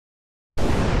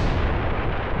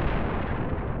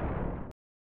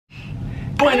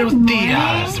Buenos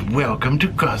dias. Welcome to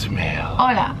Cozumel.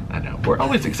 Hola. I know. We're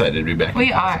always excited to be back in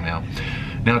Cozumel.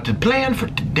 Now, the plan for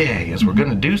today is we're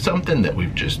going to do something that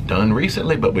we've just done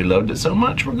recently, but we loved it so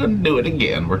much, we're going to do it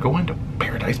again. We're going to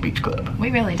Paradise Beach Club.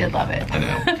 We really did love it. I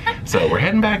know. So we're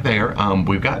heading back there.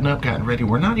 We've gotten up, gotten ready.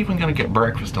 We're not even going to get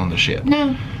breakfast on the ship.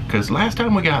 No. Because last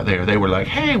time we got there, they were like,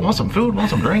 hey, want some food, want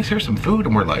some drinks, here's some food.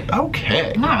 And we're like,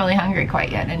 okay. I'm not really hungry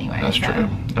quite yet anyway. That's true. Yeah.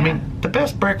 I mean, the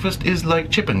best breakfast is like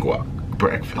chip and guac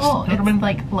breakfast. Oh, you know it's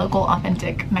like local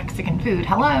authentic Mexican food.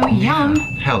 Hello, yum.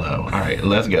 Hello. All right,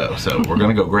 let's go. So we're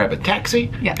gonna go grab a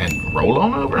taxi and roll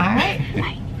on over. All right.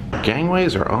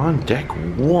 Gangways are on deck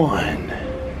 1.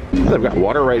 They've got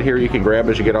water right here you can grab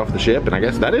as you get off the ship, and I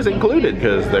guess that is included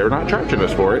because they're not charging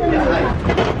us for it.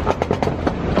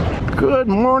 Good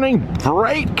morning,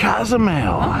 bright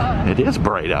Cozumel. It is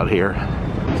bright out here.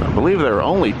 So I believe there are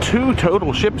only 2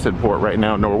 total ships in port right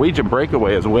now. Norwegian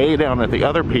Breakaway is way down at the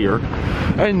other pier,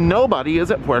 and nobody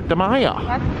is at Puerto Maya.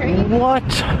 That's crazy.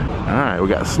 What? All right, we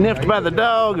got sniffed by the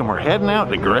dog, and we're heading out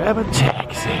to grab a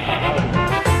taxi.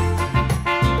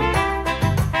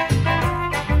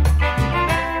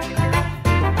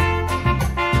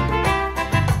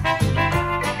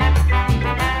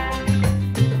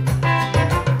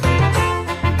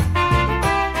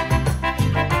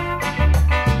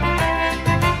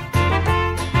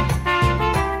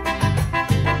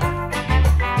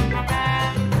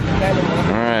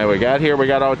 We got here, we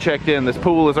got all checked in. This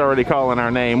pool is already calling our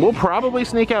name. We'll probably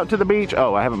sneak out to the beach.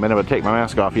 Oh, I haven't been able to take my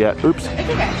mask off yet. Oops. It's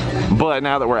okay. But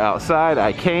now that we're outside,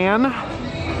 I can.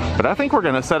 But I think we're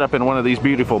gonna set up in one of these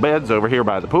beautiful beds over here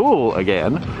by the pool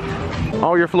again.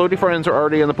 All your floaty friends are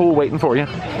already in the pool waiting for you.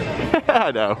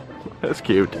 I know, that's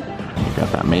cute.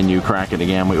 Got that menu cracking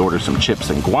again. We ordered some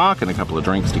chips and guac and a couple of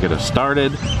drinks to get us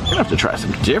started. We're gonna have to try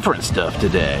some different stuff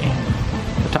today.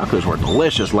 The tacos were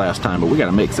delicious last time, but we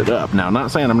gotta mix it up. Now,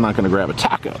 not saying I'm not gonna grab a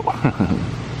taco.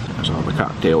 There's all the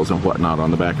cocktails and whatnot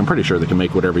on the back. I'm pretty sure they can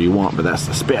make whatever you want, but that's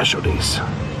the specialties.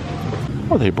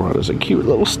 Well, they brought us a cute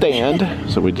little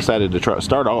stand, so we decided to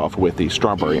start off with the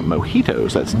strawberry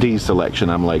mojitos. That's Dee's selection.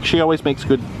 I'm like, she always makes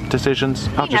good decisions.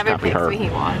 I'll just copy her.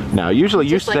 Now, usually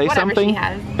you say something,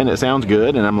 and it sounds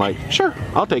good, and I'm like, sure,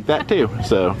 I'll take that too.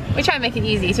 So we try to make it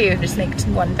easy too, just make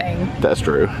one thing. That's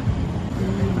true.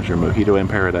 There's your mojito in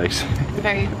paradise.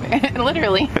 Very,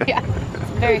 literally, yeah.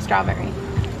 Very strawberry.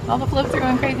 All the floats are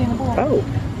going crazy in the pool. Oh,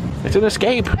 it's an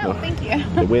escape. Oh, thank you.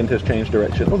 The wind has changed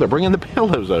direction. Oh, they're bringing the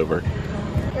pillows over.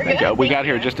 We got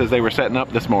here just as they were setting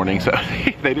up this morning, so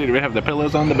they didn't even have the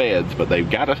pillows on the beds, but they've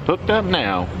got us hooked up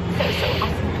now.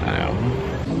 I know.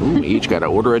 Ooh, we each got to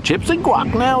order a chips and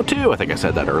guac now too. I think I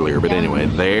said that earlier, but anyway,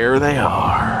 there they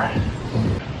are.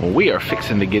 Well, we are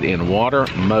fixing to get in water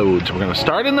modes. We're gonna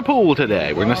start in the pool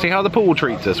today. We're gonna see how the pool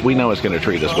treats us. We know it's gonna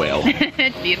treat us well.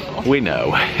 It's beautiful. We know.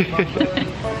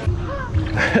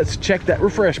 Let's check that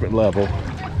refreshment level.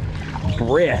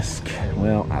 Brisk.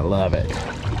 Well, I love it.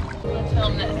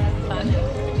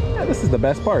 Yeah, this is the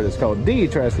best part. It's called Dee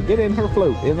tries to get in her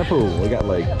float in the pool. We got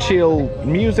like chill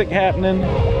music happening.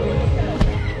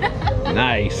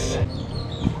 Nice.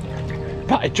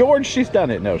 By George, she's done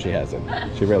it. No, she hasn't.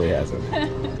 She really hasn't.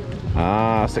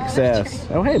 Ah, success.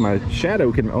 Oh, hey, my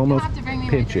shadow can almost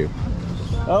pinch you.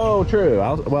 Oh, true.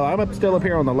 Well, I'm still up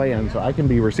here on the land, so I can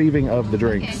be receiving of the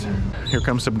drinks. Here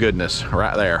comes some goodness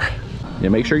right there. Yeah,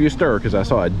 make sure you stir, because I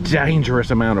saw a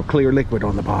dangerous amount of clear liquid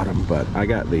on the bottom, but I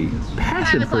got the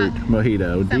passion fruit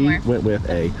mojito. Dee went with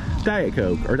a Diet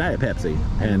Coke, or Diet Pepsi,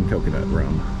 and coconut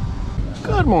rum.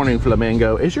 Good morning,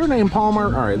 Flamingo. Is your name Palmer?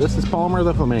 All right, this is Palmer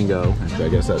the Flamingo. Actually, I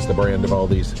guess that's the brand of all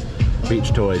these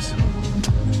beach toys.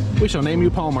 We shall name you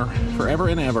Palmer forever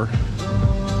and ever.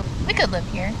 We could live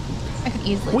here. I could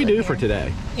easily We live do here. For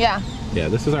today. Yeah. Yeah,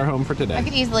 this is our home for today. I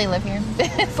could easily live here.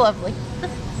 It's lovely.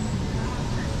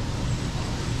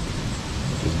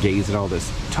 Just gaze at all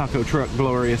this taco truck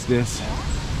gloriousness.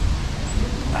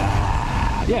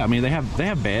 Yeah, I mean, they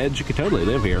have beds. You could totally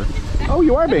live here. Oh,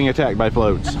 you are being attacked by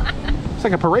floats. It's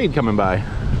like a parade coming by.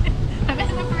 I'm in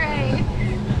a parade.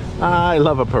 I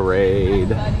love a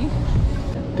parade.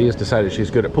 Dee's decided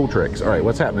she's good at pool tricks. All right,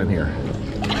 what's happening here?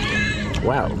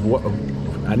 Wow,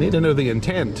 I need to know the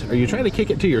intent. Are you trying to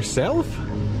kick it to yourself?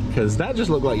 Because that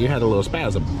just looked like you had a little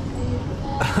spasm.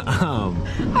 I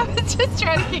was just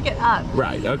trying to kick it up.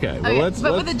 Right, okay. Well, okay,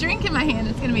 but with a drink in my hand,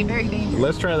 it's going to be very dangerous.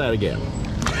 Let's try that again.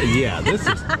 Yeah, this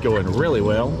is going really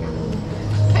well.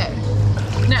 Okay.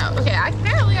 No, okay,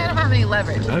 apparently I don't have any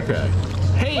leverage. Okay.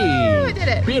 Hey! Woo, I did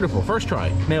it. Beautiful, first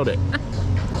try. Nailed it.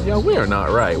 Yeah, we are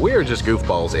not right. We are just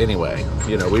goofballs anyway.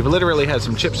 You know, we've literally had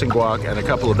some chips and guac and a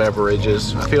couple of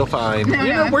beverages. I feel fine.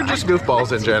 You know, we're just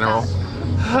goofballs in general.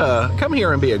 Come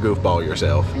here and be a goofball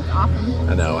yourself. It's awesome.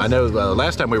 I know.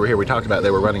 Last time we were here, we talked about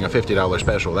they were running a $50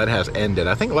 special. That has ended.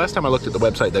 I think last time I looked at the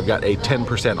website, they've got a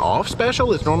 10% off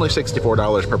special. It's normally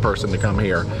 $64 per person to come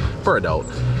here per adult.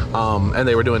 And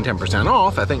they were doing 10%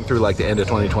 off, I think, through like the end of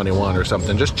 2021 or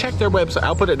something. Just check their website.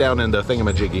 I'll put it down in the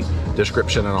thingamajiggy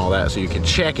description and all that so you can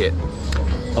check it.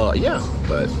 Yeah,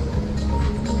 but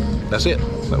that's it.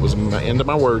 That was my end of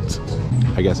my words.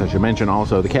 I guess I should mention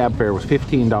also the cab fare was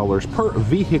 $15 per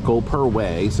vehicle per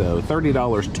way, so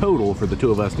 $30 total for the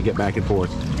two of us to get back and forth.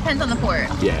 Depends on the port.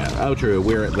 Yeah, oh true,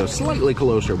 we're at the slightly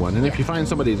closer one, and if you find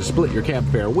somebody to split your cab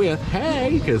fare with,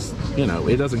 hey, because, you know,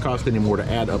 it doesn't cost any more to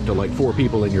add up to like 4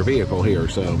 people in your vehicle here,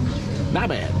 so not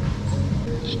bad.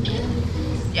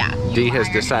 Yeah. Dee has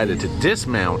decided to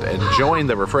dismount and join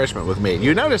the refreshment with me.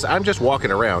 You notice I'm just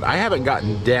walking around. I haven't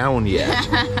gotten down yet.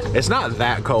 It's not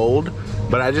that cold,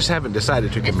 but I just haven't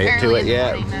decided to commit to it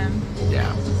yet.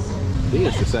 Yeah. Dee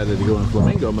has decided to go in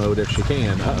flamingo mode if she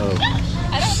can. Uh-oh.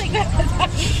 I don't think that's how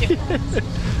you do it.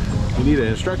 You need an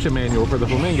instruction manual for the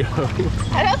flamingo.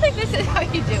 I don't think this is how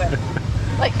you do it.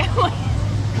 Like,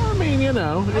 I mean, you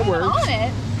know, it works. on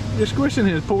it. You're squishing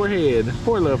his poor head.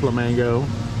 Poor little flamingo.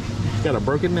 He's got a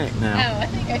broken neck now. Oh, I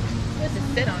think I'm supposed to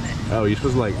sit on it. Oh, you're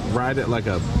supposed to like ride it like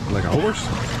a horse?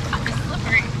 It's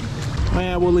slippery.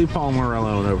 Well, we'll leave Palmer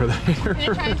alone over there. I'm gonna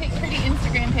try and take pretty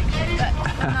Instagram pictures, but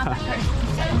I'm not that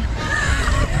person.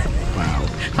 Wow.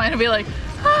 Mine will be like,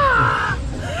 ah.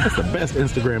 That's the best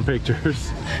Instagram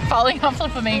pictures. Falling off the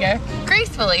flamingo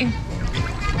gracefully.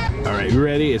 All right, you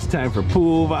ready? It's time for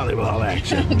pool volleyball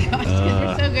action. Oh gosh,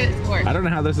 you're so good at sports. I don't know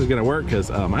how this is gonna work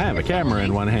because I have a camera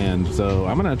in one hand, so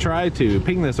I'm gonna try to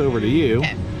ping this over to you.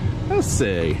 Okay. Let's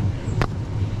see.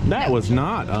 That was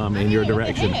not in your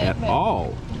direction at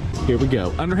all. Here we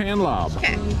go. Underhand lob.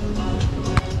 Okay.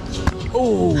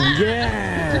 Oh,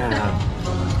 yeah.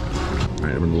 All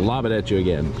right, I'm gonna lob it at you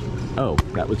again. Oh,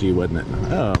 that was you, wasn't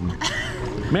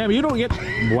it? Ma'am, you don't get,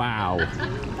 wow.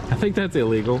 I think that's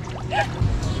illegal.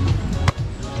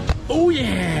 Oh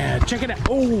yeah, check it out.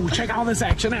 Oh, check all this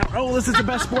action out. Oh, this is the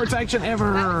best sports action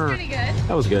ever. That was pretty good.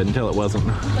 That was good until it wasn't.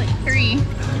 Like 3.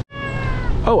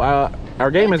 Oh,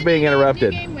 our game is being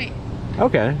interrupted. Game, wait.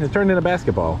 Okay, it turned into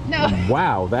basketball. No.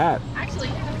 Wow, that. Actually,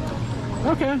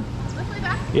 Okay. let's play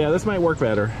back. Yeah, this might work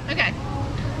better. Okay.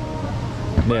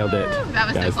 Nailed it. That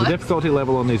was so Guys, close. the difficulty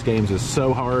level on these games is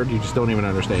so hard, you just don't even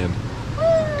understand.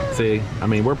 See, I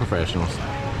mean, we're professionals.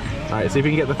 All right, see if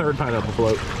you can get the third pineapple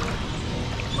float.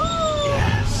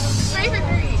 Yes. 3 for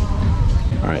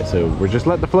 3. All right, so we're just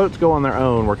letting the floats go on their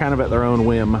own. We're kind of at their own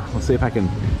whim. Let's see if I can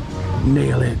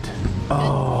nail it.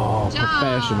 Oh,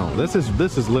 professional. This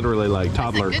is literally like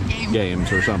toddler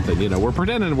games or something. You know, we're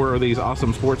pretending we're these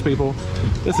awesome sports people.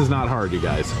 This is not hard, you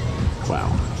guys.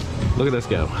 Wow. Look at this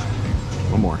go.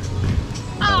 One more.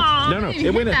 Oh, No, it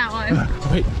went in. that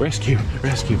one. Wait, rescue.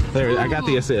 There, I got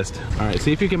the assist. All right,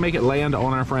 see if you can make it land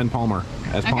on our friend Palmer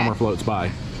as Palmer floats by.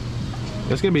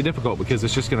 It's gonna be difficult because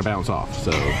it's just gonna bounce off.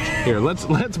 So here, let's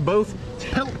both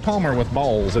pelt Palmer with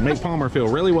balls and make Palmer feel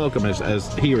really welcome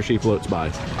as he or she floats by.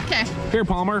 Okay. Here,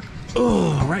 Palmer.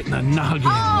 Oh, right in the noggin. Oh,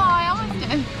 I almost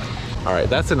did. All right,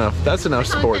 that's enough. That's enough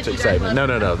sports excitement.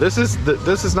 No. This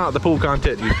is not the pool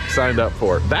content you signed up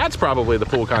for. That's probably the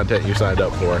pool content you signed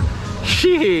up for.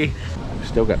 Gee. We've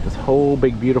still got this whole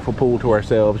big beautiful pool to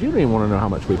ourselves. You don't even want to know how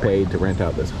much we paid to rent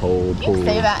out this whole pool. You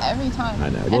say that every time. I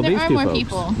know. And Well, there these are two more folks,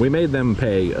 people. we made them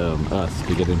pay us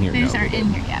to get in here. They just No, aren't we in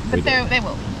didn't. here yet, We but didn't. they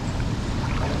will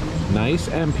be. Nice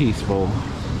and peaceful.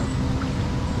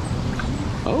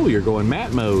 Oh, you're going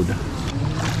mat mode.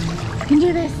 I can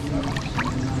do this.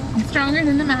 I'm stronger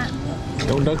than the mat.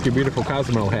 Don't dunk your beautiful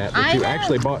Cozumel hat that I you know.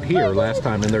 actually bought here last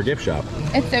time in their gift shop.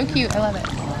 It's so cute. I love it.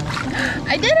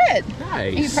 I did it.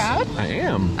 Nice. Are you proud? I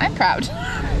am. I'm proud.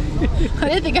 I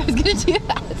didn't think I was going to do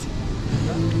that.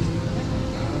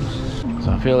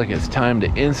 So I feel like it's time to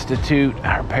institute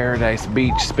our Paradise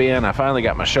Beach spin. I finally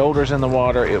got my shoulders in the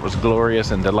water. It was glorious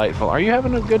and delightful. Are you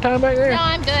having a good time back there? No,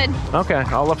 I'm good. Okay.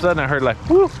 All of a sudden I heard like,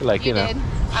 whoo, like, you know. Did.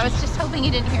 I was just hoping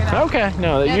you didn't hear that. Okay.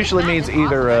 No, that No, usually the means sound is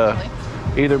either awesome,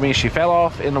 actually. either means she fell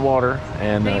off in the water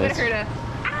and You would have heard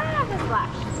the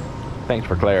splash. thanks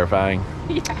for clarifying.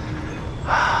 Yeah.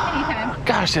 Anytime.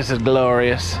 Gosh, this is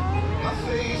glorious.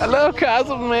 Hello,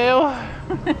 Cozumel.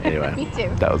 Anyway, Me too.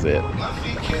 that was it.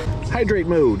 Hydrate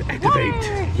mode, activate.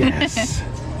 Yes.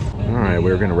 All right,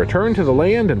 we're gonna return to the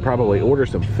land and probably order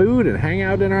some food and hang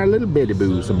out in our little bitty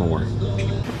boo some more.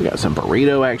 We got some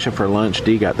burrito action for lunch.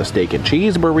 Dee got the steak and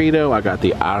cheese burrito. I got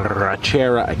the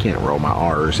arrachera. I can't roll my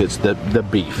R's. It's the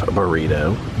beef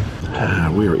burrito.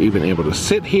 We were even able to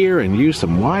sit here and use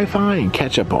some Wi-Fi and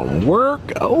catch up on work.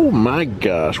 Oh my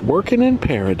gosh, working in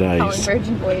paradise. Oh,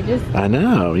 Virgin Voyages. I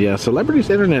know, yeah. Celebrity's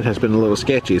internet has been a little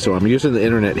sketchy, so I'm using the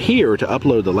internet here to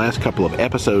upload the last couple of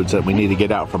episodes that we need to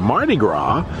get out from Mardi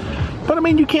Gras. But I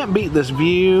mean, you can't beat this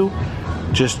view.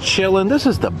 Just chilling. This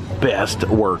is the best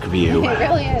work view. It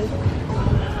really is.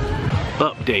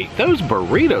 Update. Those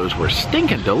burritos were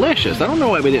stinking delicious. I don't know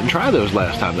why we didn't try those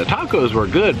last time. The tacos were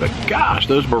good, but gosh,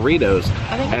 those burritos.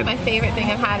 I think it's my favorite thing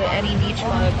I've had at any beach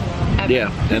club ever.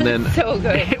 Yeah, and then so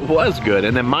good. It was good.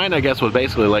 And then mine, I guess, was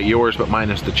basically like yours, but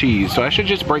minus the cheese. So I should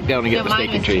just break down and get the steak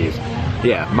and cheese.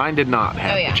 Yeah, mine did not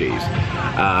have the cheese.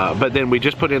 But then we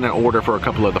just put in an order for a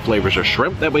couple of the flavors of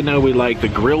shrimp that we know we like. The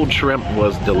grilled shrimp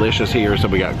was delicious here. So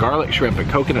we got garlic shrimp and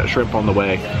coconut shrimp on the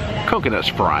way. Coconut's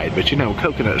fried, but you know,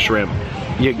 coconut shrimp,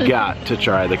 you got to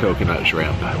try the coconut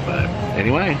shrimp. But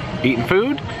anyway, eating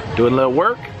food, doing a little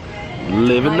work,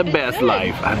 living the best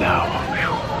life. I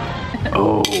know.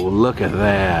 Oh, look at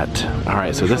that. All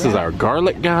right, so this is our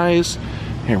garlic, guys.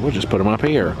 Here, we'll just put them up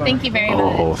here. Thank you very much.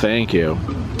 Oh, thank you.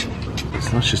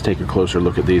 So let's just take a closer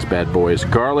look at these bad boys.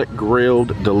 Garlic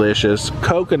grilled, delicious.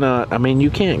 Coconut, I mean, you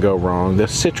can't go wrong. The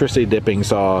citrusy dipping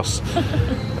sauce.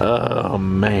 Oh,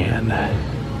 man.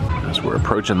 As we're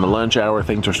approaching the lunch hour,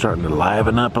 things are starting to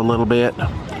liven up a little bit.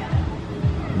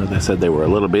 I know they said they were a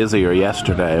little busier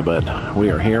yesterday, but we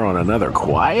are here on another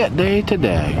quiet day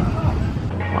today.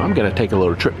 Well, I'm gonna take a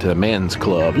little trip to the men's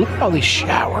club. Look at all these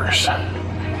showers.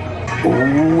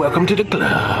 Ooh, welcome to the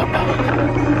club.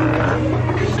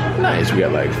 Nice, we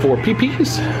got like 4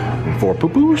 pee-pees and 4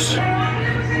 poo-poos.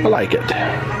 I like it.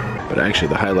 But actually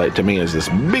the highlight to me is this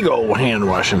big old hand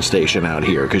washing station out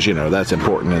here, because you know that's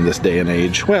important in this day and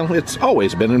age. Well, it's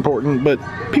always been important, but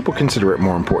people consider it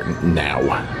more important now.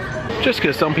 Just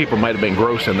because some people might have been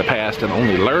gross in the past and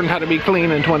only learned how to be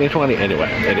clean in 2020.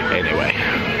 Anyway.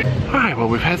 Alright, well,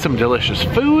 we've had some delicious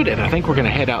food, and I think we're going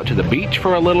to head out to the beach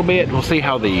for a little bit. We'll see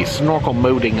how the snorkel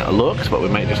moding looks, but we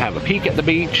might just have a peek at the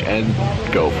beach and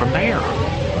go from there.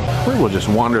 We will just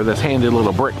wander this handy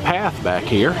little brick path back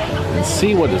here and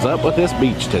see what is up with this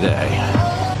beach today.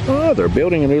 Oh, they're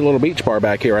building a new little beach bar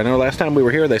back here. I know last time we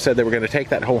were here they said they were going to take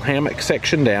that whole hammock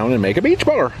section down and make a beach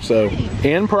bar. So,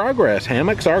 in progress.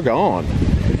 Hammocks are gone.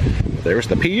 There's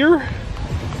the pier.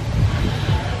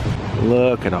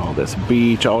 Look at all this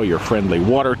beach. All your friendly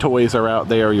water toys are out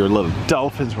there. Your little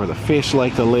dolphins where the fish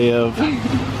like to live.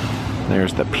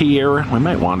 There's the pier. We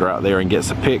might wander out there and get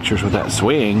some pictures with that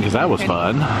swing, because that was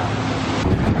fun.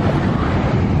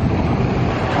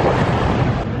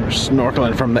 We're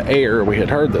snorkeling from the air. We had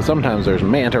heard that sometimes there's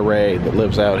manta ray that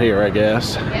lives out here, I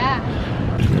guess. Yeah.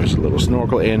 There's a little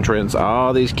snorkel entrance.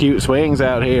 All these cute swings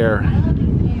out here.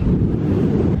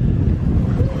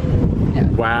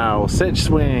 Wow, cinch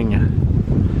swing.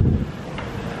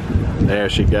 There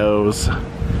she goes.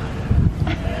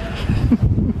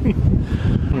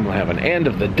 We'll have an end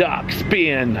of the dock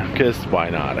spin, because why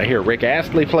not? I hear Rick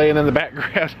Astley playing in the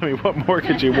background. I mean, what more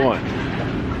could you want?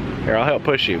 Here, I'll help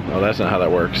push you. Oh, that's not how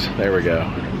that works. There we go.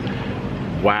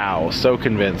 Wow, so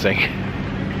convincing.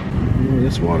 Ooh,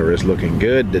 this water is looking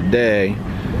good today.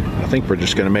 I think we're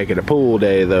just going to make it a pool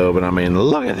day, though. But I mean,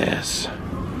 look at this.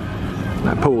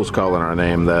 That pool's calling our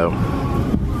name, though.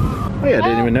 Oh, yeah, I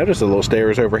didn't even notice the little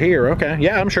stairs over here. Okay,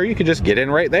 yeah, I'm sure you could just get in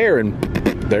right there and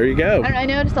there you go. I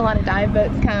noticed a lot of dive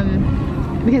boats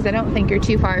come, because I don't think you're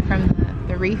too far from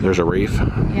the reef. There's a reef?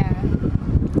 Yeah.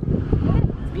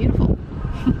 It's beautiful.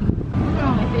 Look at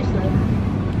all my fish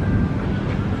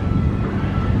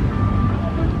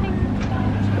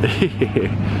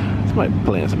live. Somebody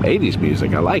playing some 80s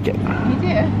music. I like it. You do.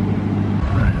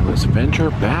 Alright, let's venture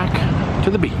back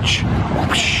to the beach.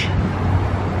 Whoosh.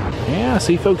 Yeah, I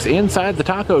see folks inside the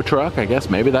taco truck. I guess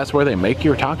maybe that's where they make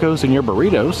your tacos and your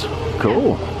burritos.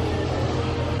 Cool.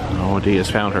 Oh, Dee has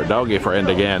found her doggy friend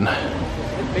again.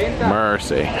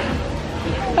 Mercy.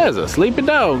 That's a sleepy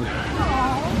dog.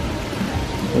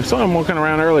 We saw him walking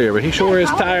around earlier, but he sure is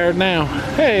tired now.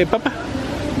 Hey, Papa.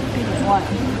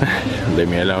 Leave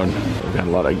me alone. We've got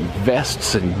a lot of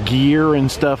vests and gear and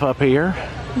stuff up here.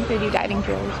 They do diving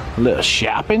drills. A little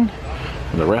shopping.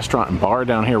 The restaurant and bar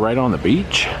down here right on the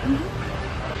beach.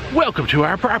 Mm-hmm. Welcome to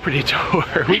our property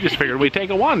tour. We just figured we'd take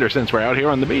a wander since we're out here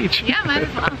on the beach. Yeah, might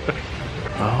as well.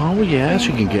 Oh yes,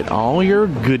 you can get all your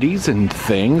goodies and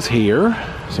things here.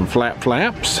 Some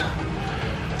flaps,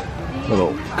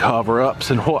 little cover-ups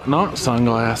and whatnot,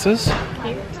 sunglasses.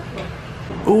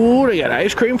 Ooh, they got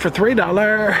ice cream for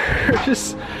 $3.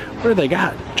 What do they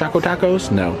got? Choco tacos?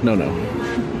 No.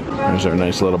 There's our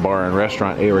nice little bar and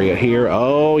restaurant area here.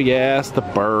 Oh yes, the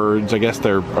birds. I guess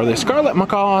are they scarlet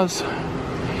macaws?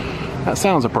 That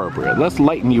sounds appropriate. Let's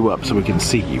lighten you up so we can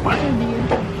see you.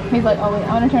 He's like, oh wait,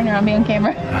 I want to turn around and be on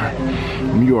camera.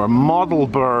 You're a model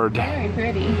bird. Very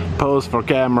pretty. Pose for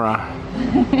camera.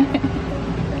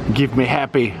 Give me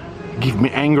happy. Give me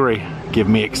angry. Give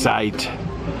me excite.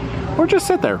 Or just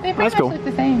sit there. They That's pretty cool. much look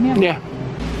the same, yeah. Yeah.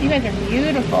 You guys are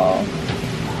beautiful.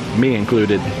 Me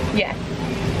included. Yes,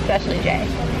 especially Jay.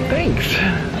 Thanks.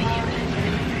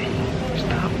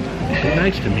 Stop. Be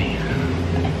nice to me.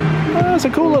 It's a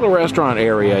cool little restaurant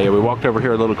area. We walked over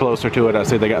here a little closer to it. I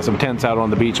see they got some tents out on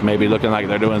the beach, maybe looking like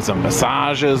they're doing some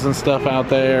massages and stuff out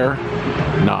there.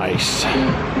 Nice.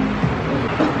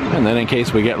 And then in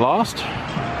case we get lost,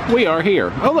 we are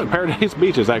here. Oh look, Paradise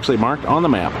Beach is actually marked on the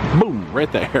map. Boom,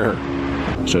 right there.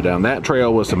 So down that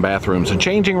trail was some bathrooms and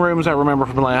changing rooms I remember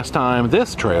from last time.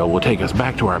 This trail will take us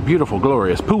back to our beautiful,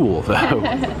 glorious pool though.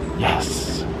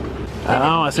 Yes.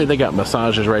 Oh, I see they got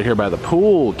massages right here by the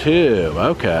pool too.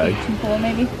 Okay. Pool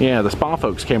maybe? Yeah, the spa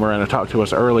folks came around and talked to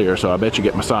us earlier, so I bet you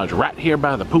get massage right here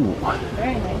by the pool.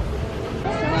 Very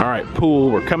nice. All right, pool,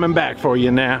 we're coming back for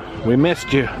you now. We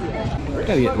missed you.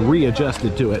 Gotta get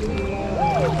readjusted to it.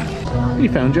 You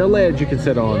found your ledge you can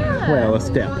sit on. Well, a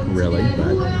step, really.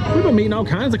 But we've been meeting all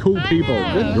kinds of cool people.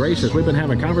 Good gracious, we've been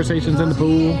having conversations in the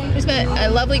pool. We just met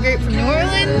a lovely group from New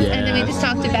Orleans, and then we just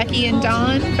talked to Becky and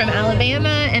Dawn from Alabama,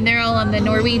 and they're all on the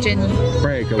Norwegian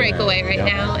breakaway right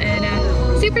now.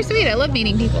 And super sweet. I love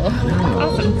meeting people.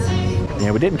 Awesome. Yeah,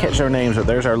 we didn't catch their names, but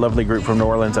there's our lovely group from New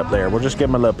Orleans up there. We'll just give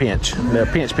them a little pinch. A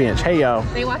little pinch. Hey, y'all.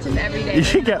 They watch us every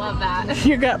day. I love that.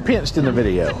 You got pinched in the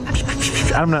video.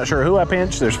 I'm not sure who I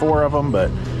pinched. There's 4 of them,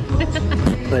 but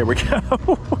there we go.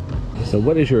 So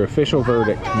what is your official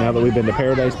verdict now that we've been to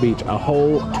Paradise Beach a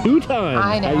whole 2 times?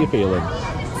 I know. How you feeling?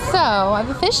 So, I've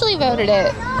officially voted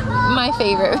it my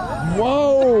favorite.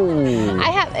 Whoa!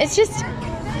 It's just,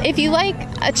 if you like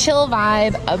a chill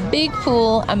vibe, a big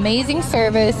pool, amazing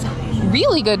service,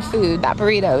 really good food, that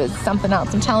burrito is something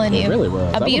else, I'm telling you. It really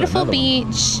was. A beautiful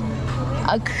beach,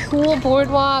 a cool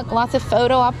boardwalk, lots of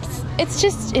photo ops.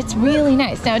 It's really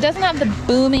nice. Now, it doesn't have the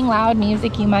booming loud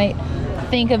music you might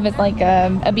think of as like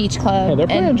a beach club. Yeah, they're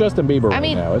playing Justin Bieber right I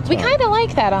mean, now. we kind of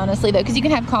like that, honestly, though, because you can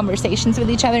have conversations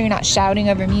with each other. You're not shouting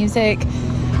over music.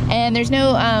 And there's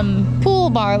no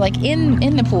pool bar like in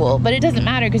the pool, but it doesn't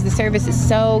matter because the service is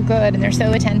so good and they're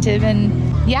so attentive. And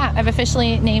yeah, I've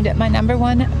officially named it my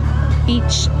 #1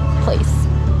 beach place.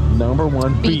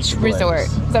 #1 beach resort.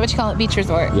 Is that what you call it? Beach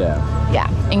resort? Yeah. Yeah,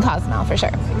 in Cozumel for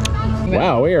sure.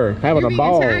 Wow, we are having a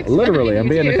ball. Literally, I'm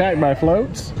being attacked by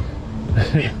floats.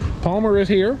 Palmer is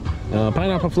here.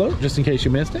 Pineapple float, just in case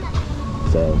you missed it.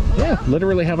 So, yeah,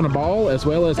 literally having a ball, as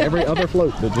well as every other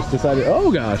float that just decided,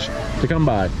 oh gosh, to come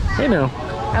by. Hey now.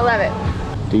 I love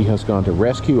it. Dee has gone to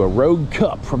rescue a rogue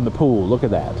cup from the pool. Look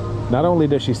at that. Not only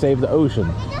does she save the ocean,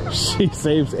 she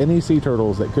saves any sea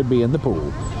turtles that could be in the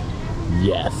pool.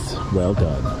 Yes, well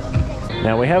done.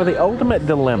 Now we have the ultimate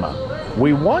dilemma.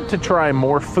 We want to try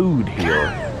more food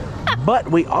here,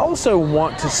 but we also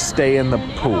want to stay in the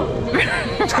pool.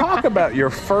 Talk about your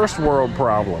first world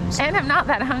problems. And I'm not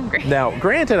that hungry. Now,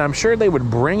 granted, I'm sure they would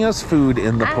bring us food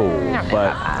in the pool,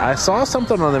 but I saw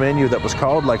something on the menu that was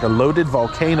called like a loaded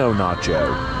volcano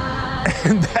nacho.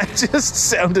 And that just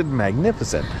sounded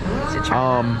magnificent.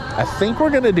 I think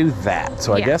we're gonna do that.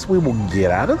 So I guess we will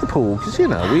get out of the pool because you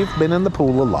know we've been in the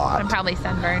pool a lot. I'm probably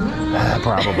sunburned.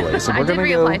 Probably. So we're gonna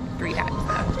go 3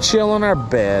 times though. Chill on our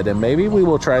bed, and maybe we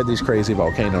will try these crazy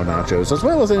volcano nachos as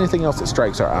well as anything else that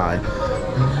strikes our eye.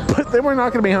 But then we're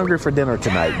not gonna be hungry for dinner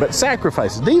tonight. But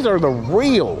sacrifices. These are the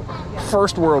real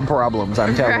first world problems.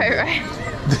 I'm telling you. Right.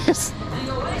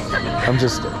 I'm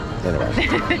just. Anyway,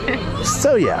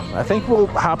 so yeah, I think we'll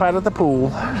hop out of the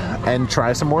pool and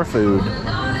try some more food,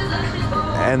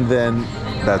 and then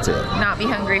that's it. Not be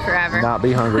hungry forever. Not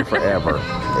be hungry forever.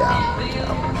 Yeah.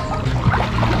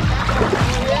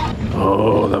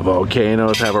 Oh, the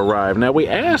volcanoes have arrived. Now we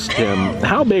asked him,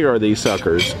 how big are these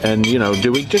suckers? And you know,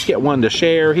 do we just get one to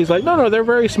share? He's like, no, they're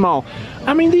very small.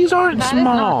 I mean, these aren't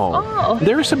small.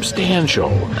 They're substantial.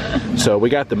 So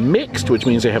we got the mixed, which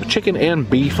means they have chicken and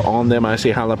beef on them. I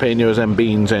see jalapenos and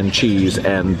beans and cheese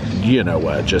and you know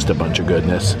what, just a bunch of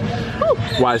goodness.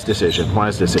 Wise decision,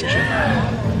 wise decision.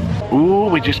 Ooh,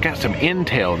 we just got some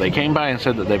intel. They came by and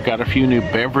said that they've got a few new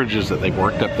beverages that they've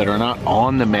worked up that are not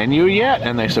on the menu yet.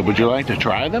 And they said, would you like to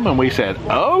try them? And we said,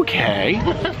 okay.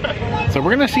 So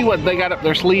we're gonna see what they got up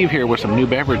their sleeve here with some new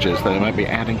beverages that they might be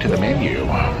adding to the menu.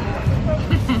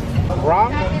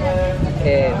 Rum,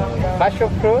 passion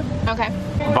fruit, Okay.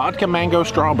 Vodka mango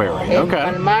strawberry. Okay.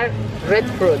 Palmar red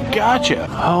fruit. Gotcha.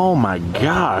 Oh my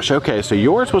gosh. Okay, so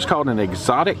yours was called an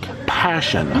exotic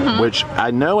passion, which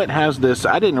I know it has this.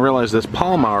 I didn't realize this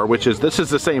Palmar, this is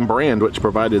the same brand which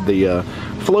provided the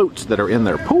floats that are in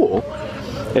their pool.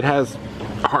 It has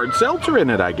hard seltzer in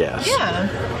it, I guess.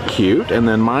 Yeah. Cute. And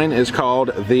then mine is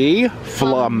called the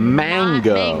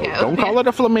Flamingo. Don't call it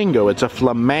a flamingo, it's a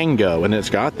Flamingo, and it's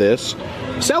got this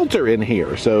seltzer in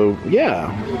here. So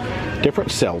yeah, different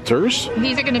seltzers.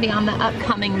 These are going to be on the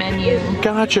upcoming menu.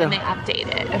 Gotcha. And they update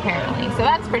it apparently, so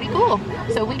that's pretty cool.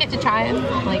 So we get to try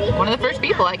them, like one of the first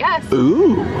people, I guess.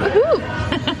 Ooh.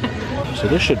 Woohoo! So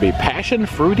this should be passion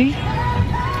fruity.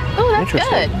 Oh, that's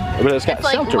good. But it's got It's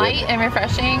like seltzer. light and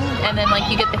refreshing, and then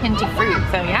like you get the hint of fruit.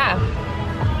 So yeah,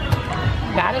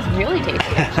 that is really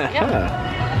tasty.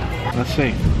 Yeah. Let's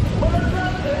see.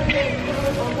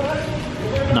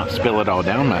 Not spill it all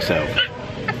down myself.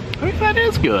 That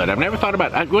is good. I've never thought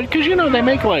about it. Because you know, they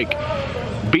make like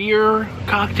beer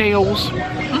cocktails.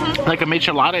 Like a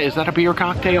michelada, is that a beer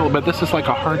cocktail? But this is like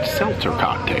a hard seltzer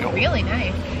cocktail. Really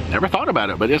nice. Never thought about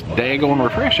it, but it's daggone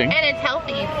refreshing. And it's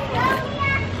healthy.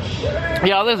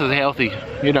 Yeah, this is healthy.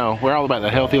 You know, we're all about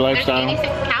that healthy lifestyle. There's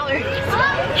 86 calories.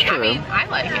 It's true. I mean, I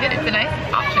like it. It's a nice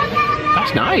option.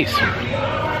 That's nice.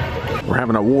 We're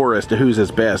having a war as to whose is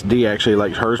best. Dee actually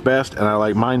likes hers best, and I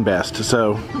like mine best.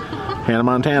 So, Hannah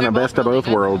Montana, They're best of really both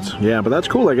good. worlds. Yeah, but that's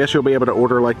cool. I guess you'll be able to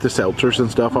order like the seltzers and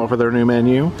stuff off of their new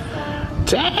menu.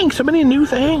 Dang, so many new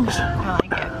things. I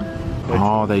like it.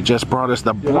 Oh, they just brought us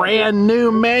the brand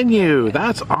new menu.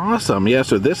 That's awesome. Yeah,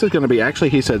 so this is going to be actually,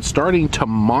 he said, starting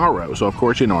tomorrow. So, of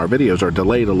course, you know, our videos are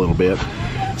delayed a little bit.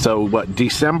 So, what,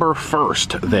 December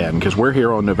 1st then, because we're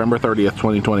here on November 30th,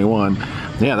 2021.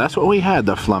 Yeah, that's what we had,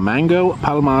 the Flamingo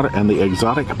Palmar and the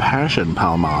Exotic Passion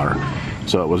Palmar.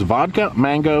 So it was vodka,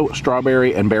 mango,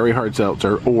 strawberry, and berry hard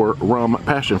seltzer, or rum,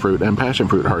 passion fruit, and passion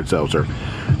fruit hard seltzer.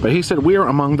 But he said we are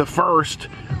among the first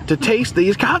to taste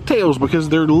these cocktails because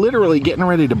they're literally getting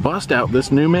ready to bust out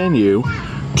this new menu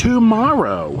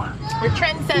tomorrow. We're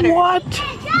trendsetters. What?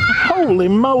 Holy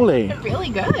moly. They're really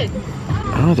good.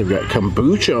 Oh, they've got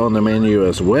kombucha on the menu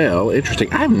as well.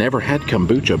 Interesting. I've never had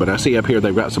kombucha, but I see up here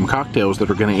they've got some cocktails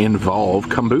that are going to involve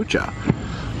kombucha.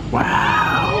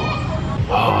 Wow.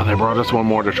 Oh, they brought us one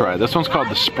more to try. This one's called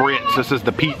the Spritz. This is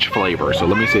the peach flavor. So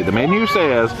let me see. The menu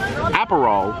says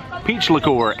Aperol, peach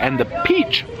liqueur, and the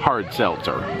peach hard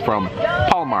seltzer from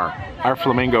Palmar, our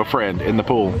flamingo friend in the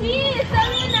pool.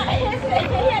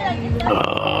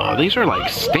 These are like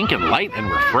stinking light and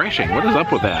refreshing. What is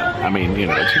up with that? I mean, you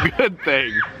know, it's a good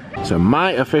thing. So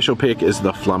my official pick is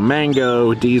the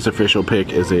Flamingo. Dee's official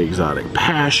pick is the Exotic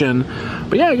Passion.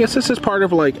 But yeah, I guess this is part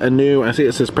of like a new, I see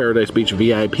it says Paradise Beach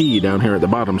VIP down here at the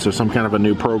bottom. So some kind of a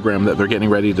new program that they're getting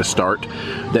ready to start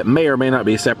that may or may not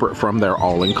be separate from their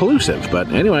all-inclusive. But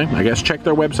anyway, I guess check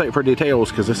their website for details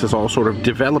because this is all sort of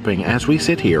developing as we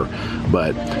sit here.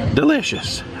 But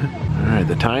delicious. All right,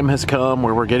 the time has come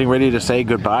where we're getting ready to say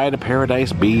goodbye to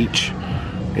Paradise Beach.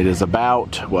 It is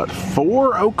about, what,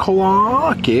 4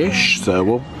 o'clock-ish, so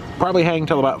we'll probably hang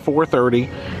till about 4:30.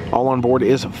 All on board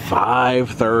is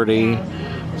 5:30.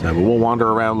 So we'll wander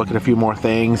around, look at a few more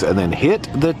things, and then hit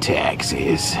the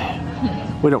taxis.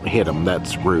 We don't hit them,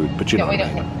 that's rude, but you know what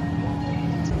I mean.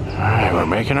 All right, we're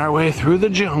making our way through the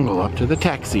jungle up to the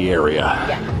taxi area.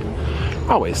 Yeah.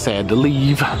 Always sad to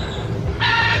leave.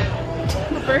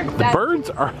 The birds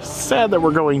are sad that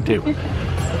we're going to.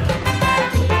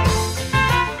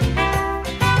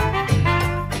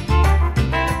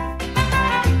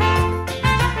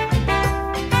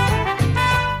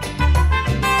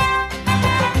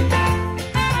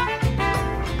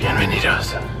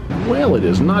 Well, it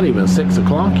is not even 6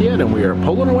 o'clock yet, and we are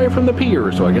pulling away from the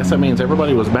pier, so I guess that means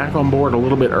everybody was back on board a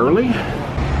little bit early.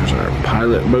 There's our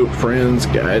pilot boat friends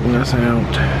guiding us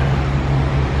out.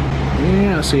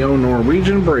 Yeah, I see old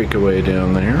Norwegian Breakaway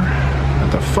down there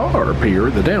at the far pier,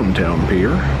 the downtown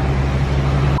pier.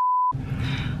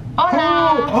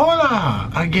 Hola! Oh,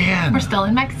 hola! Again! We're still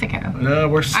in Mexico. No,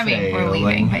 we're sailing. I mean, we're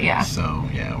leaving, but yeah. So,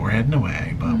 yeah, we're heading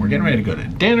away, but we're getting ready to go to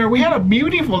dinner. We had a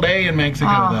beautiful day in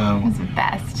Mexico, though. It's the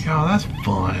best. Oh, that's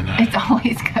fun. It's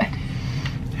always good.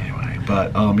 Anyway,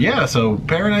 but, yeah, so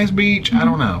Paradise Beach, I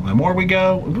don't know. The more we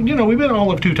go, you know, we've been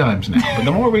all of 2 times now, but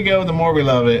the more we go, the more we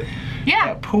love it.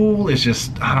 Yeah. That pool is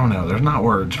just, I don't know, there's not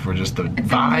words for just the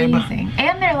vibe. Amazing.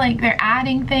 And they're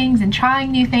adding things and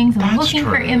trying new things and looking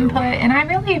for input, and I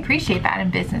really appreciate that in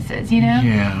businesses, you know?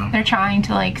 Yeah. They're trying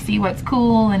to like see what's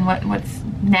cool and what's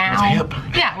now. That's hip.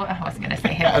 Yeah, well, I wasn't gonna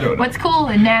say hip. I don't know. What's cool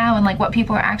and now, and like what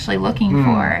people are actually looking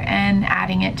for, and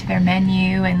adding it to their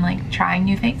menu, and like trying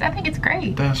new things. I think it's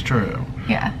great. That's true.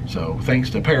 Yeah. So thanks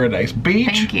to Paradise Beach.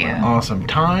 Thank you. Awesome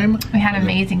time. We had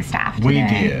amazing staff today. We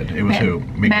did. It was who?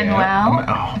 Miguel. Manuel.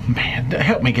 Oh man,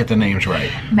 help me get the names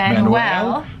right.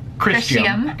 Manuel.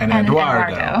 Christian and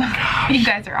Eduardo. Gosh, you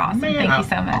guys are awesome. Man, Thank you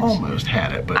so much. I almost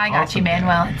had it, but I got you,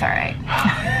 Manuel. It's all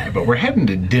right. But we're heading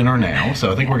to dinner now,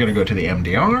 so I think we're going to go to the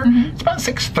MDR. It's about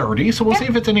 6:30, so we'll see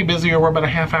if it's any busier. We're about a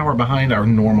half hour behind our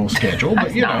normal schedule,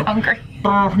 but you know, hungry.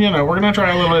 You know, we're going to try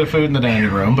a little bit of food in the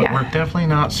dining room, but we're definitely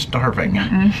not starving.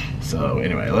 So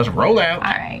anyway, let's roll out.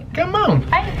 All right. Come on.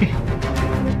 Bye.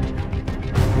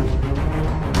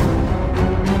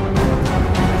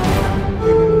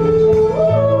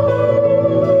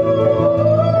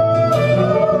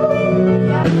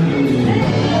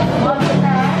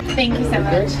 Thank you so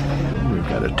much. We've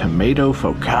got a tomato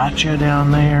focaccia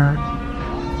down there.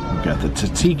 We've got the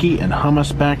tzatziki and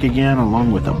hummus back again,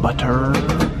 along with the butter.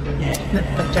 Yeah. The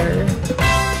butter.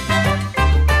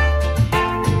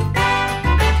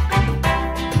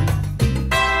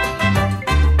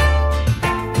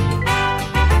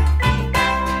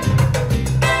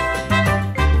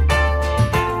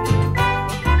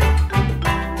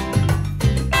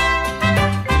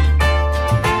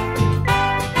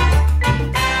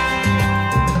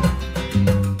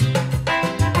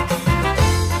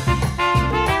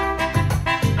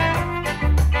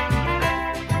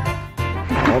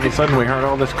 All of a sudden we heard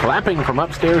all this clapping from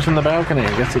upstairs in the balcony.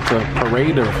 I guess it's a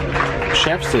parade of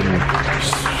chefs and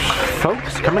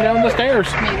folks coming down the stairs.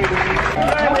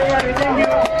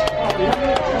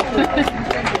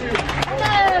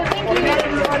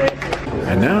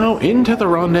 And now into the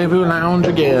Rendezvous Lounge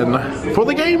again for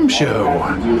the game show.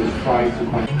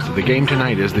 So the game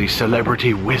tonight is the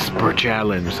Celebrity Whisper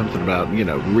Challenge. Something about, you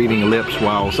know, reading lips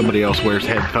while somebody else wears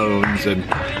headphones and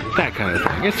that kind of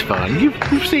thing. It's fun.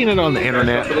 You've seen it on the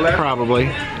internet, probably.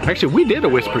 Actually, we did a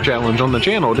whisper challenge on the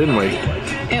channel, didn't we?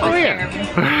 It was terrible.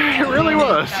 It really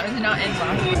was. That was not in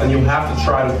fun. And you have to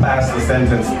try to pass the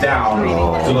sentence down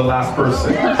to the last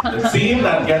person. The team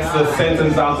that gets the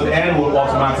sentence down to the end will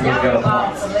automatically get a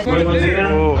point.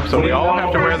 Oh, so we all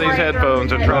have to wear these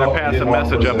headphones and try to pass the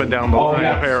message up and down the line,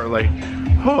 apparently.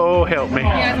 Oh, help me.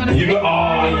 You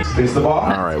go, face the ball.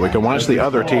 All right, we can watch the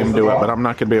other team do it, but I'm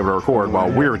not going to be able to record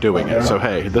while we're doing it. So,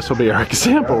 hey, this will be our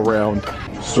example round.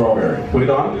 Strawberry. Put it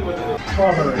on.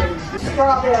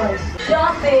 Strawberry.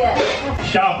 Strawberry.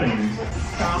 Shopping.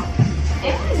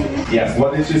 Yes,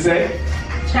 what did she say?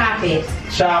 Chop it.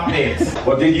 Chop it.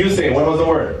 What did you say? What was the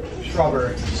word?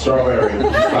 Strawberry. Strawberry.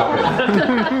 Stop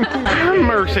it.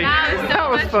 Mercy. That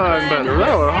was fun, but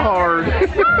that was hard.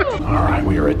 All right,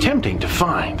 we are attempting to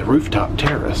find the rooftop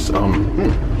terrace.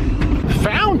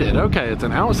 Found it. Okay, it's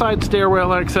an outside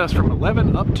stairwell access from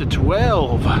 11 up to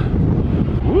 12.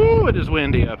 Woo, it is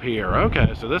windy up here.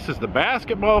 Okay, so this is the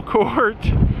basketball court.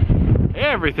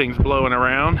 Everything's blowing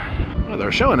around. Well,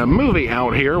 they're showing a movie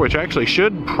out here, which actually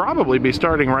should probably be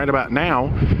starting right about now.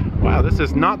 Wow, this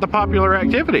is not the popular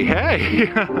activity.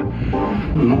 Hey!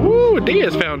 Woo, Dee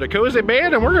has found a cozy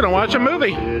bed and we're gonna watch a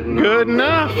movie. Good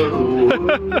enough.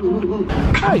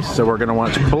 Nice, so we're gonna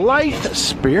watch Blythe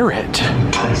Spirit.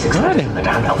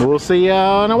 Good. We'll see you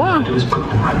in a while.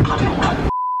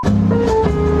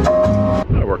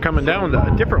 We're coming down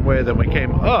a different way than we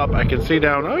came up. I can see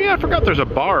down, oh yeah, I forgot there's a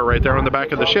bar right there on the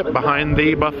back of the ship behind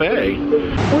the buffet.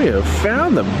 We have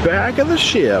found the back of the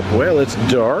ship. Well, it's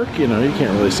dark, you know, you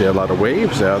can't really see a lot of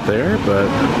waves out there, but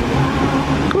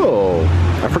cool.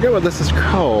 I forget what this is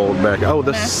called back. Oh,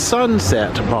 the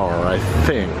Sunset Bar, I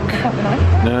think.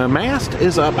 The mast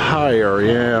is up higher,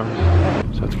 yeah.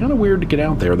 So it's kind of weird to get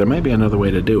out there. There may be another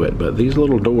way to do it, but these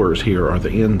little doors here are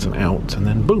the ins and outs, and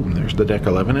then boom, there's the Deck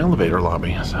 11 elevator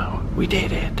lobby. So we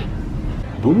did it.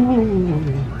 Ooh.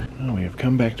 Well, we have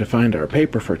come back to find our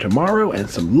paper for tomorrow and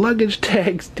some luggage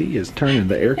tags. Dee is turning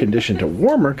the air condition to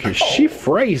warmer because she's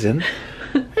freezing.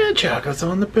 And chocolate's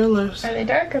on the pillows. Are they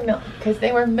dark or milk? Because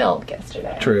they were milk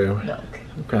yesterday. True. Milk.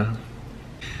 Okay.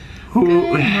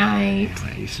 Good night.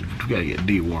 We gotta get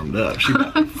Dee warmed up. She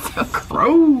So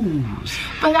froze.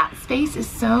 But that space is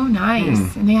so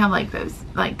nice. And they have like those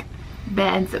like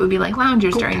beds that would be like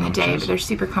loungers during the day, but they're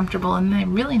super comfortable and they're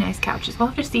really nice couches. We'll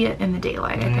have to see it in the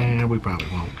daylight, I think. Yeah, we probably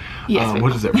won't. Yes,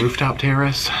 what is it? Rooftop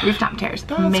terrace? Rooftop terrace.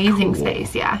 That's amazing cool.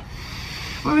 space, yeah.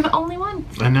 We were the only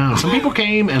ones. I know. Some people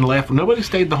came and left. Nobody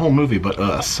stayed the whole movie but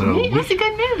us. So It was a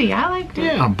good movie. I liked it.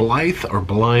 yeah, Blythe or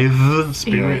Blythe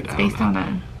Spirit. It's based on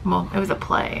a, well, it was a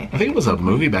play. I think it was a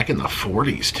movie back in the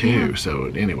 40s too. Yeah. So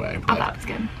anyway. I thought it was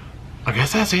good. I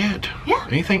guess that's it. Yeah.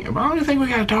 Anything? I don't think we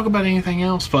got to talk about anything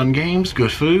else. Fun games,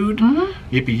 good food.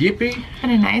 Yippee yippee. It's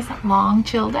been a nice, long,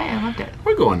 chill day. I loved it.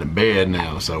 We're going to bed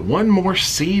now, so one more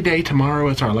sea day tomorrow.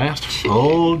 It's our last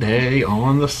full day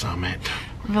on the summit.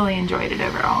 Really enjoyed it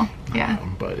overall. Yeah.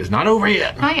 But it's not over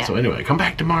yet. Not yet. So anyway, come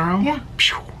back tomorrow. Yeah.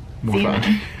 More See you fun.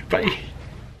 then. Bye.